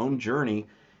on your own journey.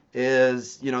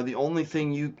 Is the only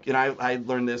thing I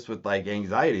learned this with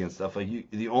anxiety and stuff,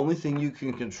 the only thing you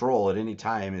can control at any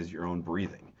time is your own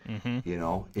breathing.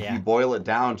 Mm-hmm. If you boil it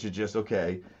down to just,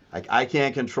 okay, I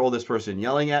can't control this person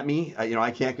yelling at me. I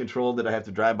can't control that I have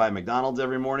to drive by McDonald's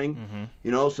every morning.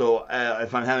 Mm-hmm. So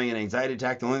if I'm having an anxiety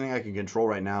attack, the only thing I can control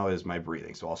right now is my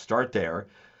breathing. So I'll start there.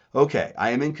 Okay,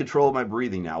 I am in control of my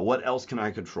breathing now. What else can I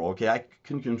control? Okay, I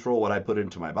can control what I put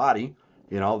into my body.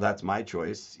 That's my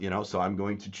choice. So I'm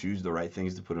going to choose the right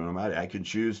things to put into my body. I can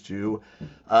choose to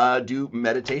do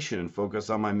meditation and focus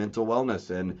on my mental wellness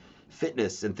and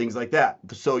fitness and things like that.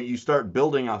 So you start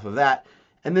building off of that,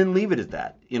 and then leave it at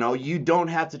that. You don't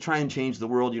have to try and change the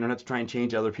world. You don't have to try and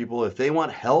change other people. If they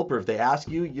want help or if they ask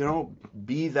you,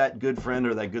 be that good friend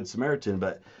or that good Samaritan.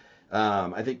 But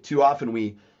I think too often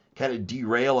we kind of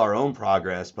derail our own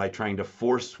progress by trying to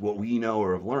force what we know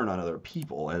or have learned on other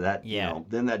people, and that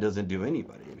then that doesn't do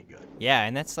anybody any good. Yeah,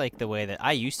 and that's the way that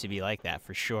I used to be like that,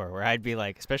 for sure, where I'd be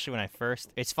especially when I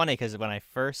first, it's funny because when I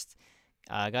first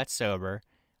got sober,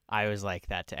 I was like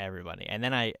that to everybody, and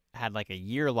then I had a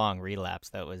year-long relapse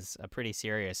that was a pretty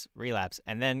serious relapse,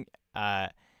 and then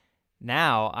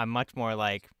now I'm much more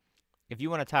if you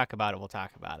want to talk about it, we'll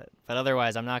talk about it. But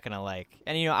otherwise, I'm not going to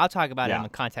and I'll talk about it in the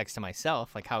context to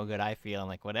myself, how good I feel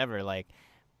and whatever,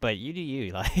 but you do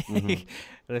you,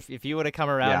 Mm-hmm. if you would have come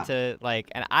around to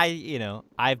and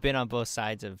I've been on both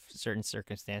sides of certain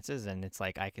circumstances, and it's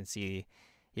I can see,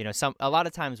 a lot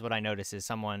of times what I notice is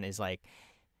someone is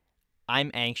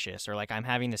I'm anxious, or I'm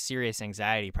having a serious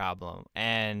anxiety problem,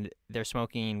 and they're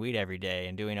smoking weed every day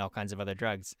and doing all kinds of other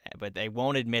drugs, but they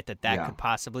won't admit that could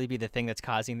possibly be the thing that's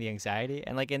causing the anxiety.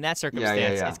 And in that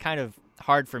circumstance, it's kind of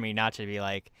hard for me not to be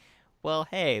well,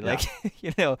 hey,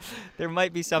 there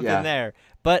might be something there.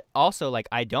 But also,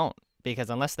 I don't, because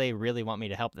unless they really want me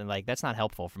to help them, that's not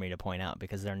helpful for me to point out,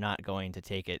 because they're not going to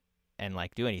take it and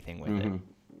do anything with it,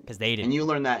 because they didn't. And you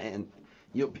learn that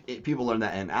people learn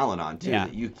that in Al-Anon too. Yeah.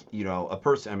 That a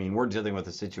person. We're dealing with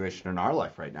a situation in our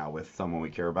life right now with someone we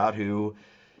care about who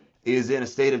is in a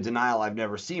state of denial I've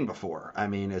never seen before.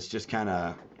 It's just kind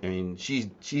of. She's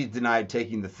denied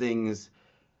taking the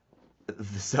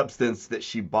substance that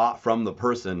she bought from the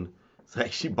person.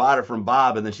 It's she bought it from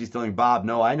Bob, and then she's telling Bob,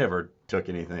 "No, I never took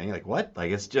anything." What?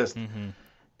 It's just. Mm-hmm.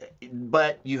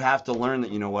 But you have to learn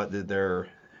that that they're.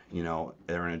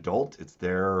 They're an adult. If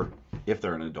they're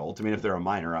an adult. If they're a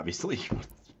minor, obviously,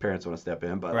 parents want to step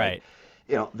in. But right.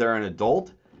 They're an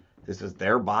adult. This is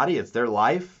their body. It's their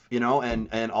life.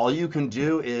 And all you can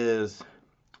do is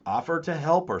offer to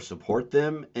help or support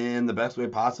them in the best way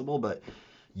possible. But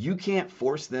you can't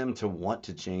force them to want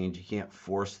to change. You can't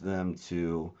force them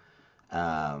to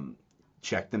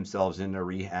check themselves into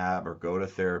rehab or go to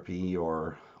therapy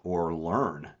or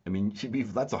learn. I mean,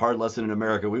 that's a hard lesson in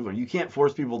America. We've learned you can't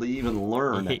force people to even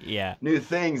learn yeah. new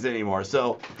things anymore.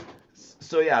 So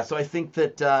I think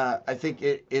that I think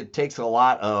it takes a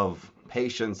lot of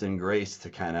patience and grace to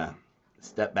kind of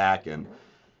step back and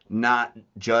not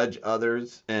judge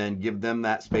others and give them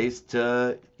that space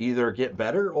to either get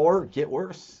better or get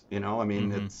worse. You know, I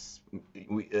mean, it's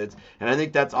and I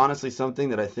think that's honestly something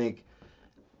that I think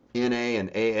NA and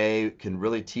AA can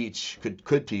really teach,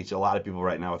 could teach a lot of people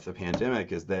right now with the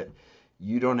pandemic, is that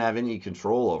you don't have any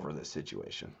control over this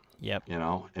situation. Yep. You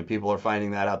know, and people are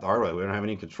finding that out the hard way. We don't have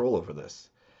any control over this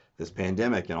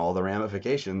pandemic and all the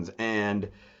ramifications. And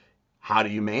how do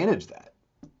you manage that?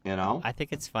 You know? I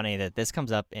think it's funny that this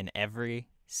comes up in every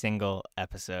single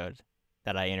episode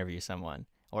that I interview someone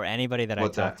or anybody that I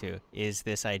talk to, is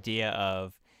this idea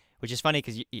of, which is funny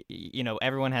because, you know,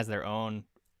 everyone has their own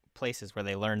places where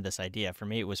they learned this idea. For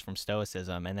me, it was from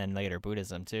Stoicism and then later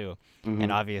Buddhism too. Mm-hmm.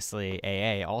 And obviously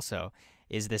AA also,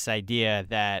 is this idea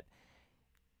that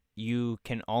you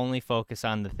can only focus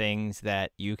on the things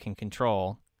that you can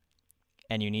control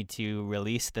and you need to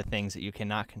release the things that you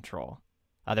cannot control.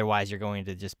 Otherwise, you're going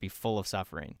to just be full of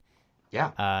suffering.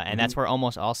 Yeah. And that's where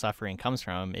almost all suffering comes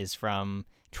from, is from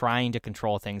trying to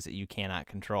control things that you cannot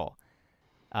control.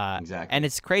 Exactly. And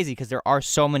it's crazy because there are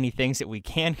so many things that we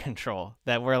can control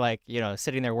that we're like, you know,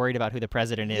 sitting there worried about who the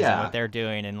president is and what they're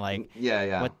doing and like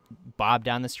what Bob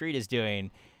down the street is doing.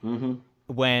 Mm-hmm.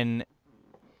 When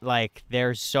like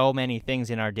there's so many things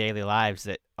in our daily lives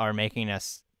that are making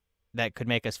us, that could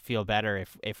make us feel better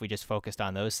if we just focused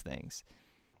on those things.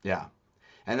 Yeah.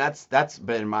 And that's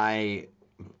been my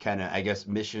kind of, I guess,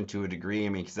 mission to a degree. I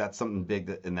mean, because that's something big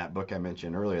that in that book I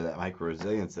mentioned earlier, that micro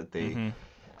resilience, that they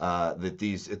that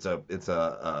these it's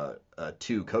a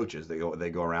two coaches. They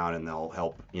go around and they'll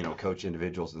help, you know, coach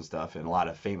individuals and stuff, and a lot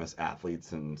of famous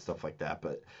athletes and stuff like that.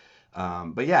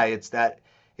 But yeah, it's that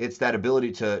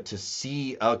ability to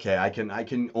see, okay, I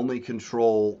can only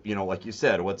control, you know, like you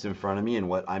said, what's in front of me and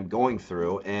what I'm going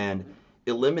through, and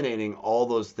eliminating all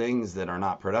those things that are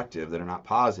not productive, that are not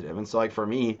positive. And so, like, for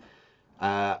me,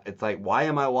 it's like, why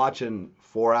am I watching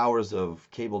 4 hours of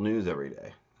cable news every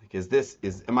day? Like,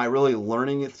 am I really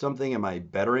learning something? Am I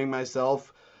bettering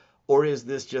myself? Or is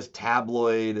this just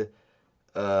tabloid,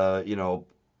 you know,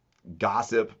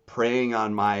 gossip preying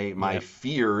on my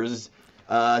fears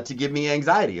to give me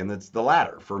anxiety? And that's the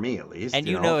latter, for me at least. And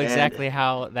you know exactly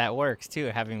how that works too,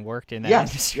 having worked in that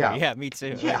industry. Yeah, me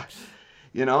too. Yeah.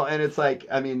 You know, and it's like,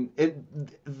 I mean,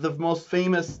 the most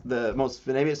famous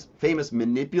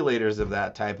manipulators of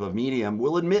that type of medium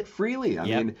will admit freely. I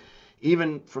mean,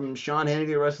 even from Sean Hannity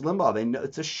to Rush Limbaugh, they know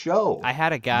it's a show. I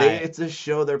had a guy. It's a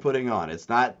show they're putting on.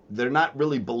 They're not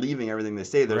really believing everything they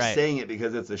say. They're saying it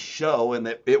because it's a show and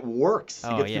that it works.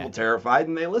 It gets people terrified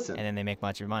and they listen. And then they make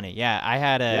much money. Yeah, I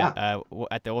had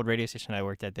at the old radio station I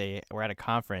worked at, they were at a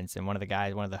conference, and one of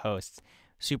the hosts,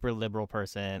 super liberal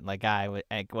person, like guy,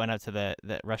 went up to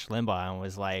the Rush Limbaugh and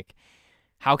was like,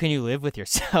 how can you live with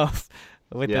yourself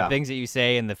with the things that you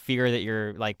say and the fear that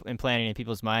you're like implanting in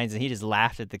people's minds? And he just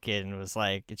laughed at the kid and was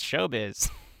like, it's showbiz.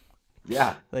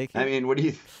 Yeah. Like, I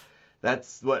mean,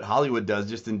 that's what Hollywood does,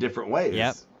 just in different ways.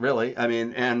 Yep. Really. I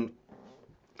mean, and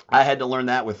I had to learn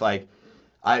that with, like,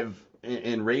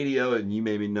 in radio, and you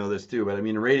maybe know this too, but I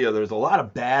mean, in radio, there's a lot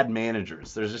of bad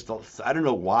managers. There's just, I don't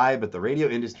know why, but the radio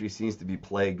industry seems to be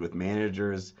plagued with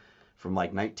managers from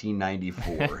like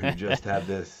 1994 who just have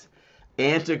this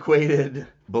antiquated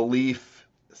belief,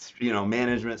 you know,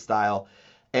 management style.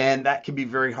 And that can be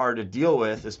very hard to deal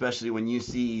with, especially when you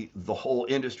see the whole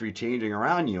industry changing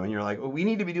around you and you're like, well, we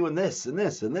need to be doing this and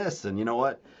this and this. And you know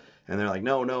what? And they're like,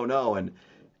 no. And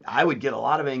I would get a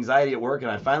lot of anxiety at work, and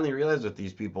I finally realized with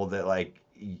these people that, like,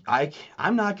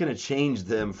 I'm not going to change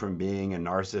them from being a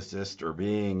narcissist or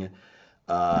being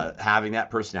having that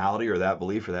personality or that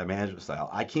belief or that management style.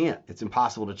 I can't. It's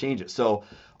impossible to change it. So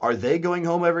are they going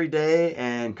home every day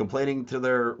and complaining to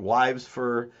their wives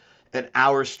for an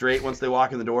hour straight once they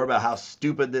walk in the door about how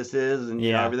stupid this is and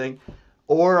you know, everything?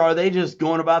 Or are they just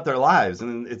going about their lives?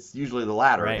 And it's usually the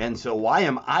latter. Right. And so why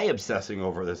am I obsessing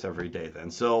over this every day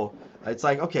then? So it's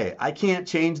like, okay, I can't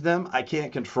change them. I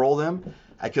can't control them.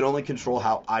 I can only control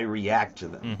how I react to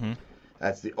them. Mm-hmm.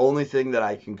 That's the only thing that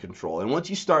I can control. And once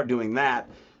you start doing that,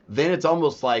 then it's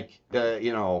almost like,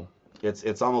 you know,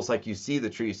 it's almost like you see the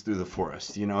trees through the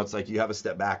forest. You know, it's like you have a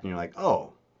step back and you're like,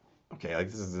 oh, okay, like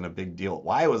this isn't a big deal.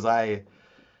 Why was I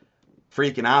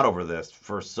freaking out over this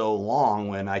for so long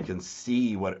when I can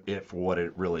see for what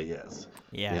it really is.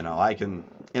 Yeah. You know, I can,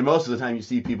 and most of the time you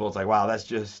see people, it's like, wow, that's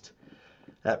just,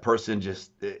 that person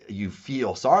just, you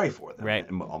feel sorry for them. Right.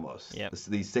 Almost. Yep.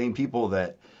 These same people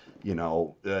that, you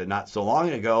know, not so long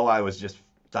ago, I was just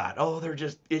thought, oh, they're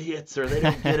just idiots, or they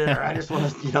don't get it, or I just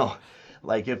want to, you know,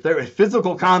 like if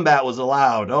physical combat was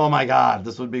allowed, oh my God,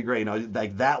 this would be great. You know,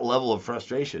 like that level of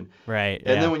frustration. Right.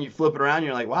 And then when you flip it around,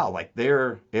 you're like, wow, like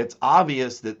it's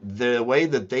obvious that the way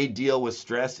that they deal with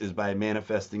stress is by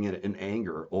manifesting it in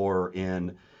anger or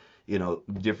in, you know,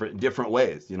 different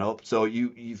ways, you know. So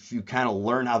if you kind of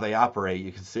learn how they operate,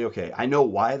 you can say, okay, I know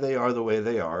why they are the way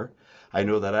they are. I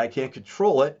know that I can't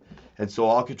control it, and so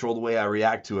I'll control the way I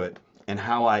react to it and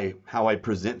how I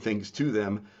present things to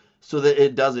them, so that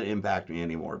it doesn't impact me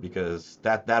anymore, because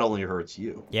that only hurts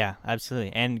you. Yeah,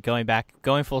 absolutely. And going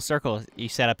full circle, you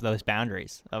set up those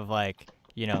boundaries of like,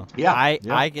 you know,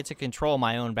 I get to control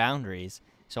my own boundaries,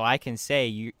 so I can say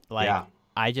you like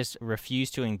I just refuse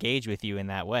to engage with you in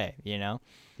that way, you know?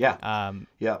 Yeah.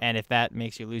 And if that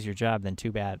makes you lose your job, then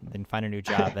too bad. Then find a new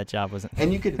job. That job wasn't.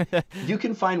 And you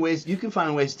can find ways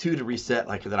too to reset,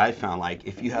 like that I found, like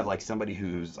if you have like somebody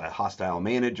who's a hostile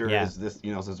manager, is this,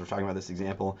 you know, since we're talking about this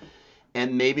example,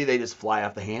 and maybe they just fly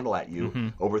off the handle at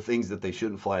you over things that they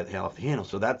shouldn't fly off the handle.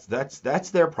 So that's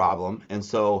their problem. And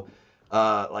so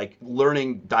like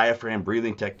learning diaphragm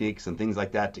breathing techniques and things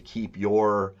like that to keep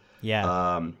your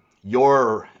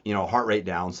you know, heart rate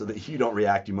down so that you don't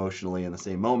react emotionally in the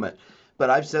same moment. But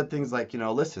I've said things like, you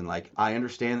know, listen, like I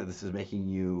understand that this is making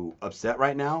you upset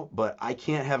right now, but I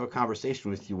can't have a conversation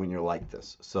with you when you're like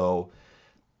this. So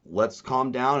let's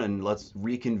calm down and let's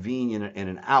reconvene in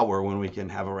an hour when we can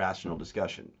have a rational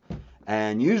discussion.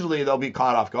 And usually they'll be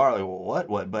caught off guard, like, well,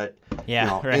 what? But you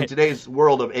know, in today's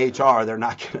world of HR, they're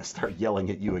not going to start yelling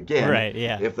at you again. Right,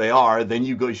 yeah. If they are, then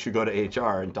you should go to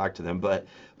HR and talk to them. But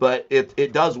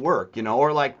it does work, you know.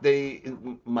 Or like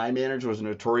my manager was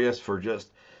notorious for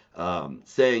just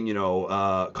saying, you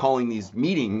know, calling these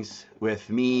meetings with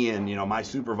me and, you know, my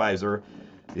supervisor,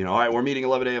 you know, all right, we're meeting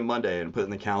 11 a.m. Monday, and put it in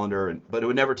the calendar, but it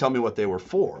would never tell me what they were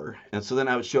for. And so then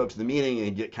I would show up to the meeting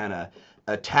and get kind of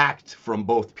attacked from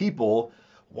both people.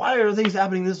 Why are things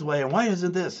happening this way? And why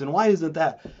isn't this? And why isn't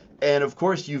that? And of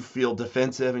course you feel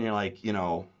defensive, and you're like, you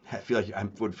know, I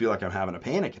would feel like I'm having a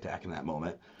panic attack in that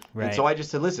moment. Right. And so I just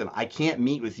said, listen, I can't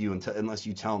meet with you unless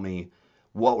you tell me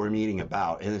what we're meeting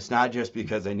about. And it's not just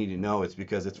because I need to know, it's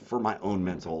because it's for my own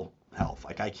mental health.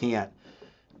 Like I can't,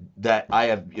 that I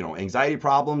have, you know, anxiety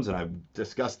problems, and I've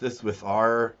discussed this with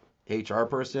our HR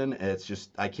person. It's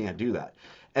just, I can't do that.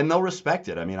 And they'll respect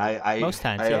it. I mean, most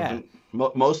times,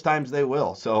 most times they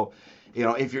will. So, you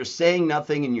know, if you're saying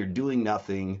nothing and you're doing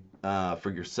nothing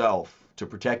for yourself to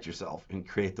protect yourself and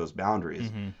create those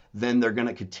boundaries, then they're going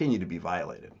to continue to be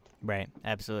violated. Right,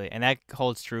 absolutely, and that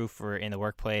holds true for in the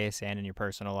workplace and in your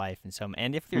personal life,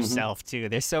 and if yourself too.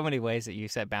 There's so many ways that you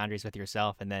set boundaries with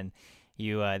yourself, and then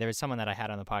you. There was someone that I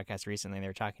had on the podcast recently, and they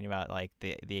were talking about like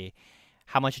the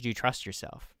how much do you trust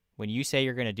yourself when you say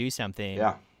you're going to do something.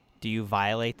 Yeah. Do you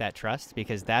violate that trust?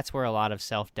 Because that's where a lot of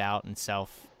self-doubt and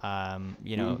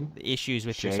issues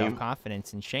with your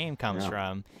self-confidence and shame comes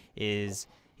from. Is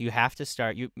you have to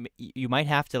start. You might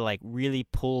have to like really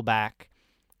pull back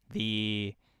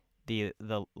the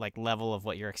like level of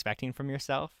what you're expecting from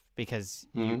yourself, because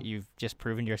you've just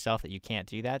proven to yourself that you can't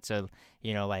do that. So,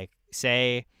 you know, like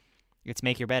say it's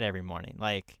make your bed every morning,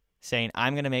 like saying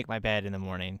I'm going to make my bed in the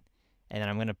morning, and then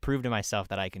I'm going to prove to myself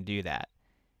that I can do that.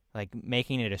 Like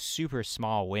making it a super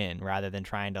small win rather than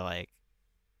trying to like,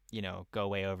 you know, go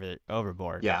way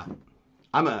overboard. Yeah.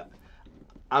 I'm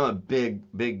a big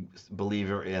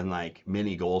believer in like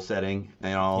mini goal setting, you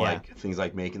know, like things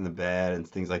like making the bed and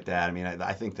things like that. I mean,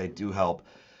 I think they do help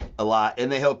a lot, and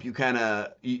they help you kind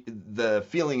of the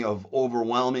feeling of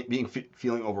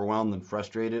feeling overwhelmed and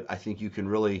frustrated. I think you can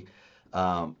really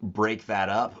break that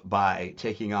up by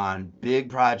taking on big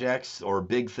projects or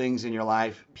big things in your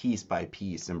life piece by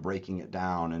piece and breaking it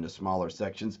down into smaller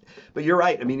sections. But you're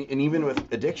right. I mean, and even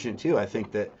with addiction too, I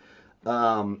think that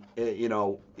you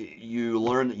know, you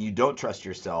learn that you don't trust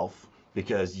yourself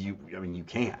because you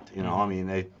can't, you know, I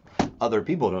mean, other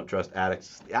people don't trust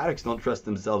addicts. The addicts don't trust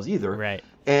themselves either. Right.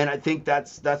 And I think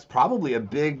that's probably a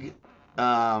big,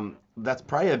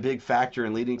 factor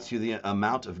in leading to the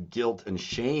amount of guilt and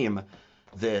shame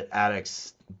that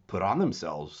addicts put on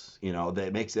themselves, you know,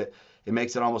 that makes it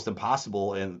almost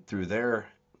impossible in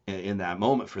that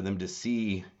moment for them to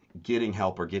see getting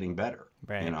help or getting better.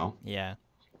 Right. You know? Yeah.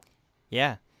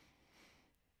 Yeah.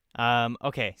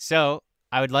 Okay. So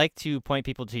I would like to point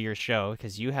people to your show,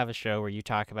 because you have a show where you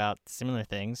talk about similar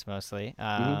things mostly,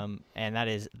 and that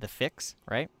is The Fix,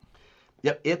 right?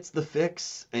 Yep, it's The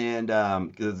Fix, and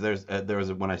there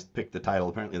was when I picked the title,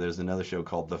 apparently there's another show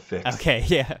called The Fix. Okay,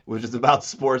 yeah. Which is about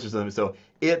sports or something. So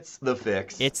it's The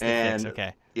Fix. It's The Fix,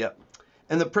 okay. Yep.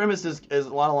 And the premise is a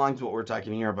lot along to what we're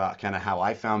talking here about, kind of how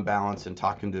I found balance and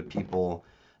talking to people.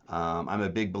 I'm a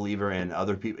big believer in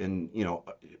other people, in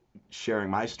sharing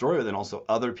my story with, and also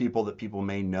other people that people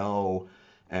may know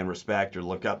and respect or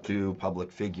look up to, public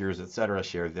figures, etc.,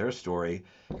 share their story,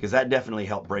 because that definitely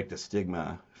helped break the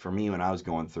stigma for me when I was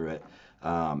going through it.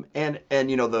 And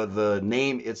the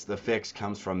name It's The Fix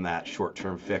comes from that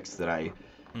short-term fix that I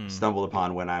stumbled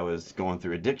upon when I was going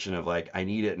through addiction, of like, I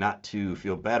need it not to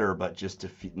feel better, but just to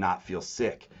not feel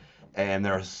sick. And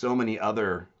there are so many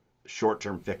other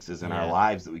short-term fixes in our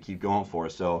lives that we keep going for.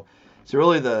 So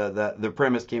really the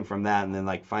premise came from that, and then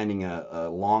like finding a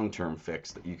long-term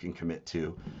fix that you can commit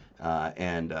to.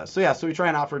 So we try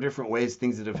and offer different ways,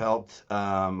 things that have helped.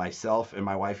 Myself and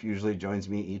my wife usually joins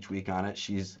me each week on it.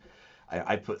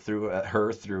 I put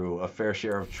her through a fair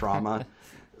share of trauma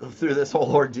through this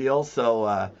whole ordeal.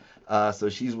 So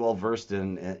she's well versed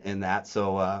in that.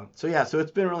 So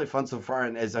it's been really fun so far.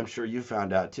 And as I'm sure you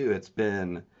found out too, it's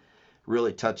been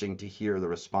really touching to hear the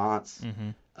response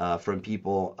from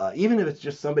people, even if it's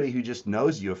just somebody who just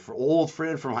knows you, an old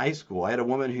friend from high school. I had a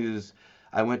woman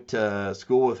I went to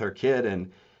school with her kid,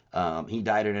 and he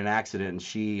died in an accident, and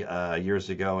she years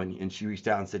ago, and she reached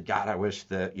out and said, God, I wish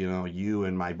that you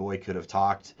and my boy could have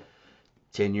talked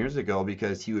 10 years ago,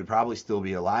 because he would probably still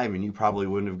be alive, and you probably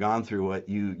wouldn't have gone through what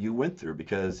you went through,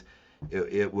 because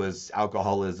it was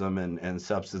alcoholism and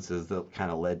substances that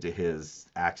kind of led to his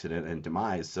accident and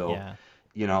demise. So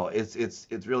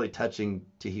it's really touching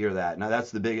to hear that. Now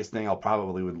that's the biggest thing I'll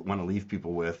probably would want to leave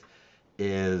people with,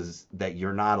 is that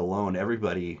you're not alone.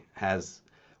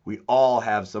 We all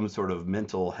have some sort of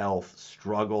mental health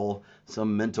struggle,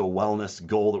 some mental wellness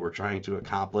goal that we're trying to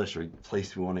accomplish, or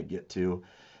place we want to get to.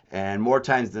 And more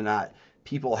times than not,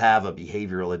 people have a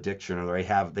behavioral addiction, or they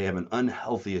have an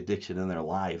unhealthy addiction in their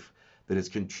life that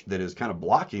is kind of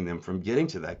blocking them from getting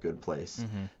to that good place.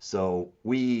 So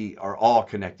we are all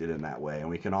connected in that way, and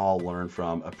we can all learn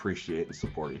from, appreciate, and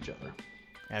support each other.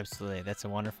 Absolutely. That's a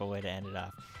wonderful way to end it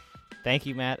off. Thank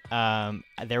you, Matt.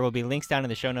 There will be links down in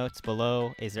the show notes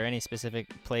below. Is there any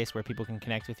specific place where people can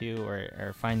connect with you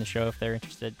or find the show if they're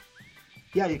interested?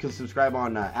 Yeah, you can subscribe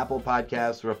on Apple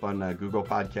Podcasts. We're up on Google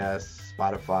Podcasts,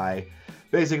 Spotify.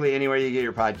 Basically, anywhere you get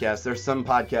your podcasts. There's some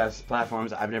podcast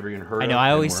platforms I've never even heard of. I know.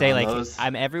 I always say,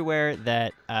 I'm everywhere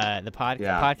that the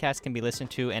podcast can be listened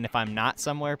to, and if I'm not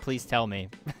somewhere, please tell me.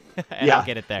 I'll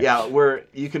get it there. Yeah,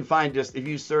 you can find, just if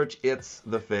you search It's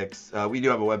The Fix, we do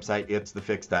have a website,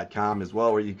 itsthefix.com as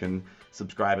well, where you can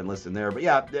subscribe and listen there. But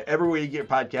yeah, everywhere you get your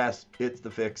podcasts, It's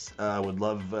The Fix. Would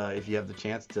love if you have the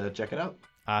chance to check it out.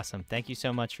 Awesome. Thank you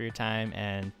so much for your time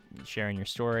and sharing your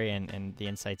story and the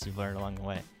insights you've learned along the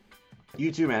way. You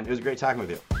too, man. It was great talking with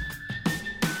you.